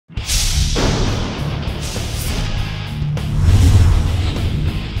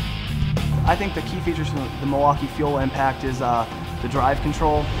think the key features from the Milwaukee FUEL Impact is the drive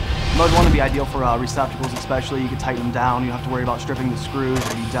control. Mode 1 would be ideal for receptacles especially. You can tighten them down, you don't have to worry about stripping the screws,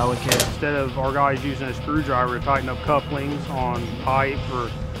 it'll be delicate. Instead of our guys using a screwdriver to tighten up couplings on pipe or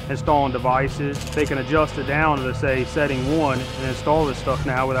installing devices, they can adjust it down to, say, setting 1 and install this stuff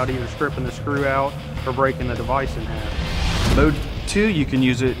now without either stripping the screw out or breaking the device in half. Mode 2, you can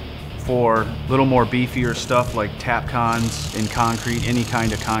use it for a little more beefier stuff like tap cons in concrete, any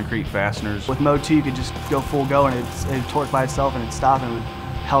kind of concrete fasteners. With Mode 2, you could just go full go and it'd torque by itself and it'd stop and it would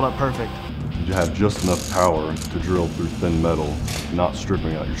held up perfect. You have just enough power to drill through thin metal, not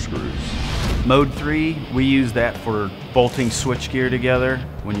stripping out your screws. Mode 3, we use that for bolting switchgear together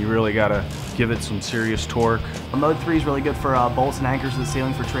when you really gotta give it some serious torque. Mode 3 is really good for bolts and anchors to the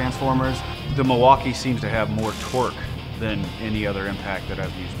ceiling for transformers. The Milwaukee seems to have more torque than any other impact that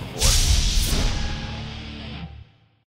I've used before.